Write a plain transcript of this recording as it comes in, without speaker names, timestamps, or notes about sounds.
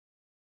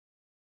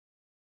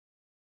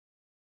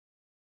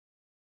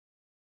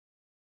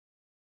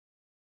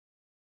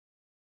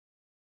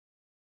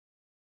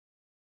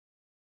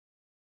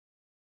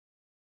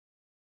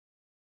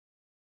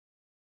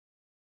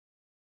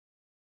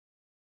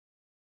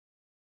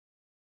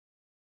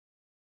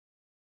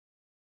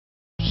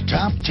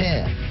Top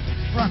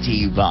 10, brought to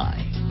you by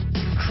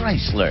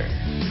Chrysler,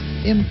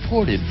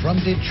 imported from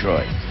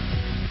Detroit.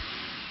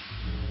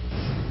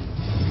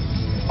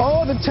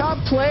 Oh, the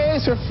top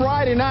plays for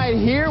Friday night.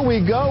 Here we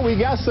go. We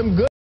got some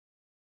good.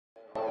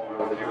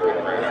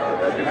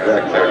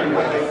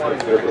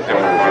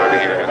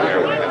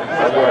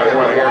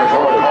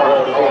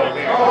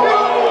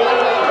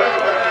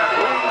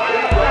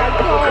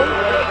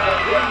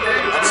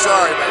 I'm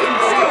sorry, man.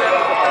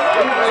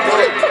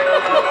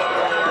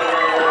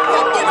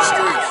 Walk through the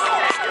streets.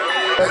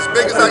 As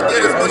big as I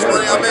get, as much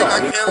money I make, I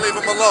can't leave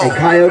them alone. And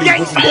Coyote's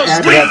looking to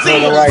add to that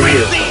total right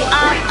here.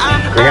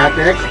 They have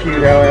to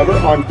execute, however,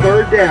 on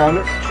third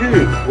down,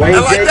 2. Wayne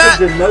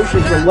Jacobs in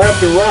motion from left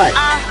to right.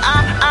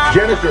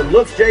 Jennifer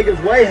looks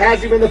Jacobs' way,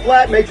 has him in the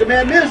flat, makes a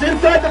man miss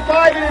inside the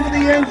 5 and into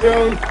the end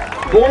zone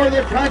for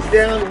the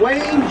touchdown.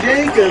 Wayne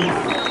Jacobs,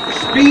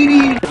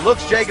 speedy.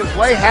 Looks Jacobs'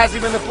 way, has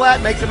him in the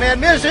flat, makes a man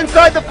miss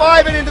inside the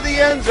 5 and into the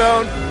end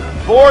zone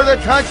for the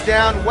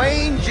touchdown.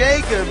 Wayne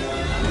Jacobs,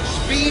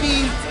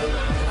 speedy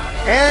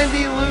and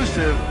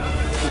elusive.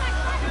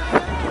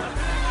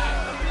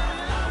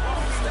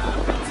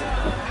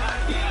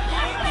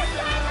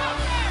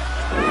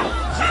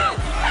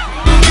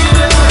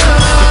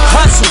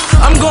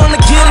 I'm gonna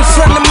get it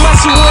from the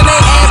muscle when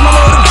they ask my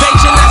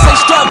motivation. I say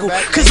struggle,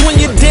 cause when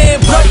you're dead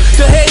broke,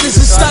 the haters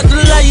will start to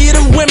love you.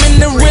 The women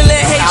that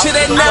really hate you,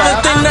 they never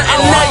think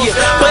nothing of you.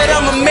 But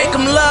I'ma make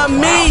them love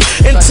me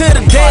until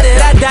the day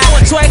that I die.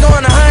 Swag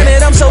on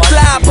 100, I'm so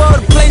fly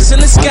above the place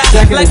in the sky.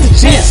 Like the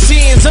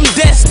Jetsons, I'm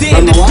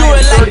destined to do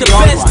it like the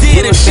best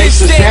did. If shit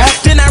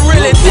stinks, then I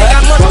really think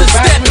I must have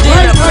stepped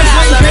in a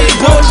pile of it.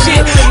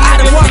 Bullshit, I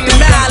done walked a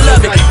mile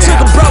of it. Took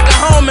a broken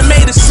home and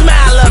made a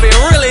smile of it.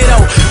 Really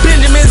though,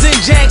 Benjamins and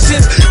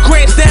Jacksons,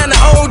 Grants down to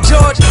Old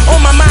George, on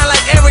my mind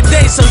like every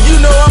day, so you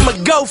know I'ma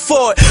go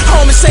for it.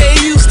 Homie say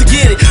he used to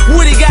get it,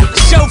 what he got to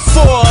show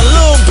for? A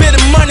little bit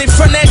of money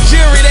from that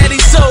jewelry that he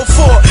sold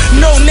for.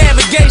 No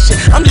navigation,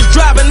 I'm just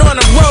driving on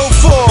the road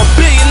for a $1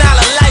 billion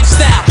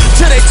lifestyle,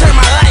 till they turn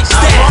my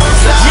lifestyle.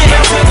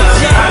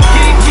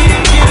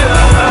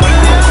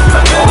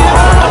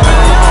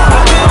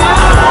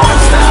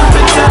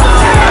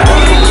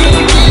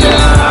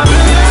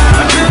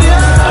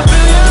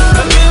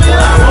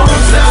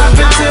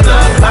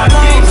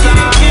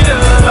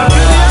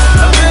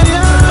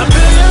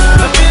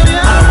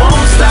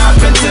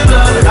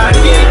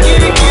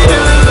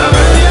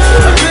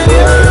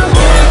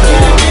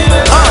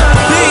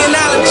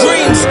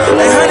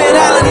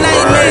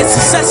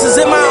 Successes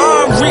in my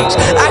arm reach,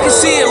 I can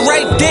see it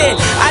right there,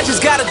 I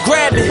just gotta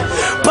grab it.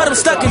 But I'm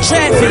stuck in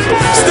traffic,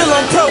 still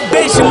on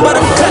probation, but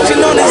I'm clutching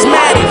on this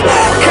matic.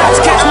 Cops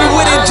catch me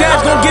with it,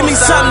 judge gon' give me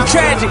something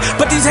tragic.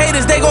 But these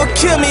haters, they gon'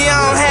 kill me, I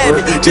don't have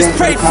it. Just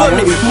pray for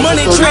me,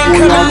 money train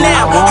coming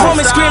now.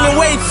 Homie screaming,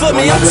 wait for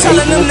me, I'm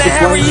telling them to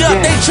hurry up,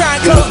 they try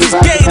and close this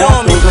gate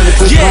on me.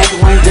 Yeah,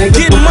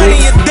 get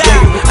money or die.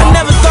 I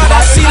never thought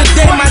I'd see the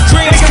day my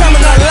dreams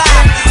coming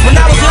alive. When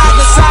I was locked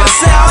inside the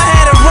cell, I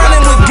had it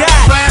running with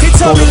God. He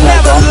told me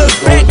never look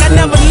back, I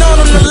never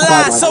known him to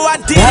lie, so I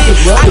did it.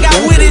 I got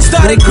with it,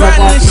 started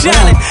grinding and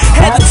shining.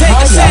 Had to take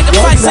a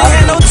sacrifice, ain't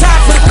had no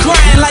time for the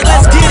crying, like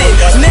let's get it.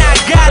 Now I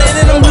got it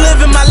and I'm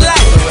living my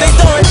life. They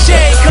throwing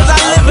shade cause I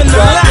live in the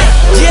light.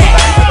 Yeah.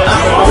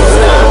 I won't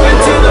stop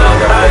until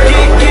I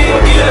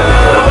get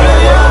up.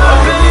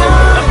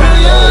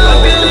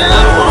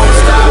 I won't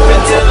stop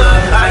until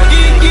I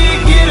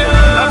get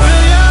up.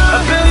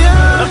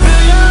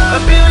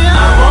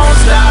 I won't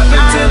stop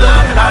until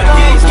I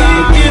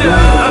get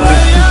up.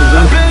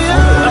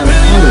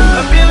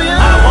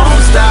 I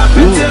won't stop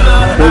until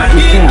I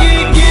get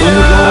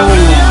up.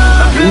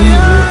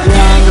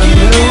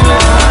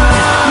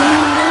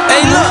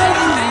 Hey look,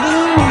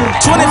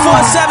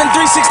 24/7,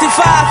 365.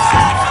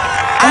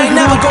 I ain't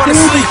never gonna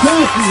sleep.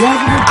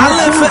 I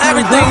live for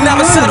everything,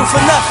 never settle for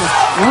nothing.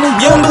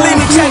 You don't believe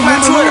me? Check my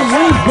Twitter.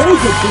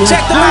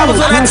 Check the Bibles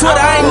on that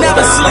Twitter, I ain't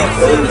never sleep.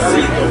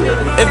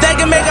 If they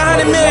can make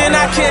 100 million,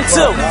 I can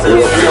too.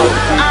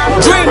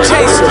 Dream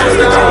chaser.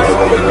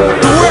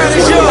 The world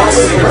is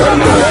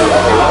yours.